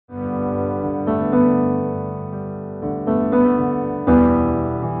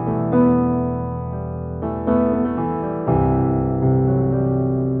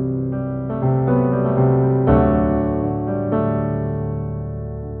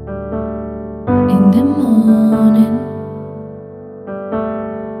morning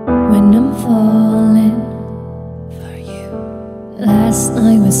when I'm falling for you. Last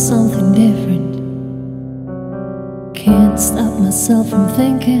night was something different. Can't stop myself from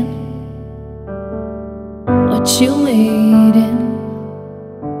thinking what you waiting.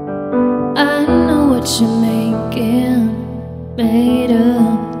 I know what you're making, made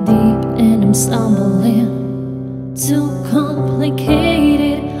up deep, and I'm stumbling. Too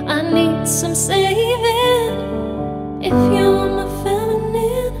complicated, I need some saving. If you want my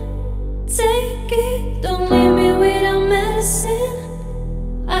feminine, take it. Don't leave me without medicine.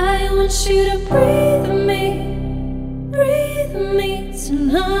 I want you to breathe with me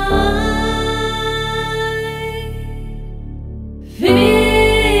tonight. Feel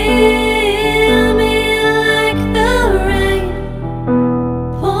me like the rain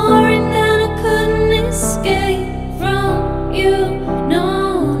pouring down. I couldn't escape from you. No,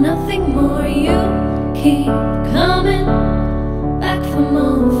 nothing more. You keep coming back for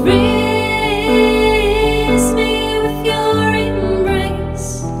more. Freeze me with your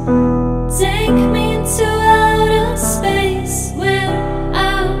embrace. Take me into outer space where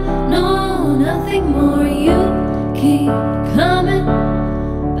I know nothing more. You keep coming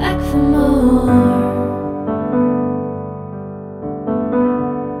back for more.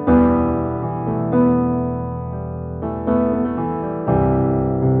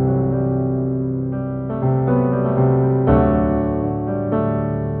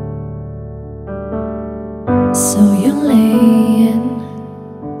 So you're laying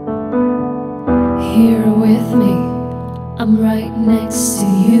here with me, I'm right next to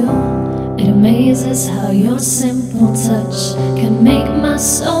you. It amazes how your simple touch can make my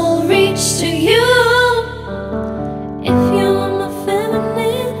soul reach to you. If you want my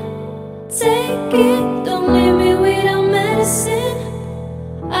feminine, take it. Don't leave me without medicine.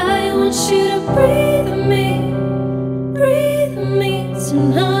 I want you to breathe with me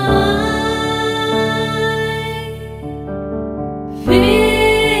tonight. Feel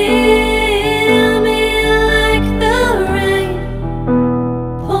me like the rain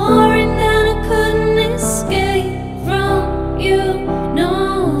pouring down. I couldn't escape from you. No,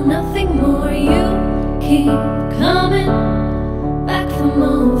 nothing more. You keep coming back for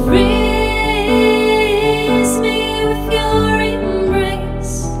more. Freeze me with your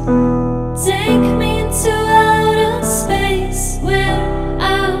embrace. Take me into outer space where I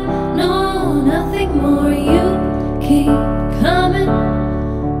know nothing more. You keep coming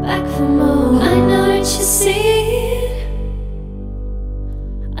back for more. I know that you see it.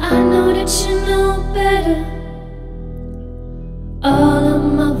 I know that you know better. All of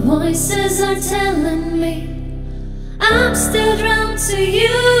my voices are telling me I'm still drawn to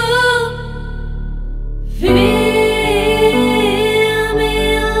you. Feel me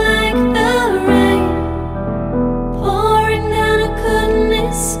like the rain pouring down. I couldn't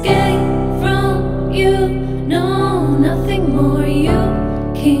escape from you. No, nothing more. You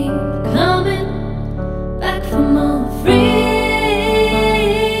keep coming back for more. Freeze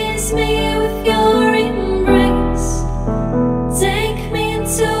me with your embrace. Take me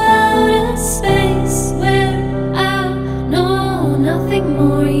into outer space where I know nothing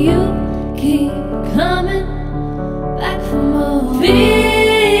more. You keep coming back for more. Feel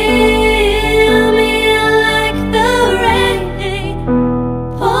me like the rain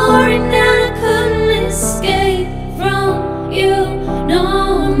pouring down. I couldn't escape from you. No,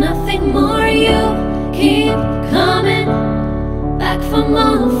 nothing more. You keep coming back for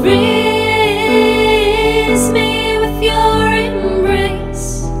more. Freeze me with your embrace.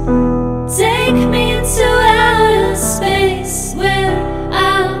 Take me into outer space where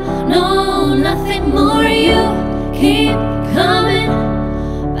I know nothing more. You keep coming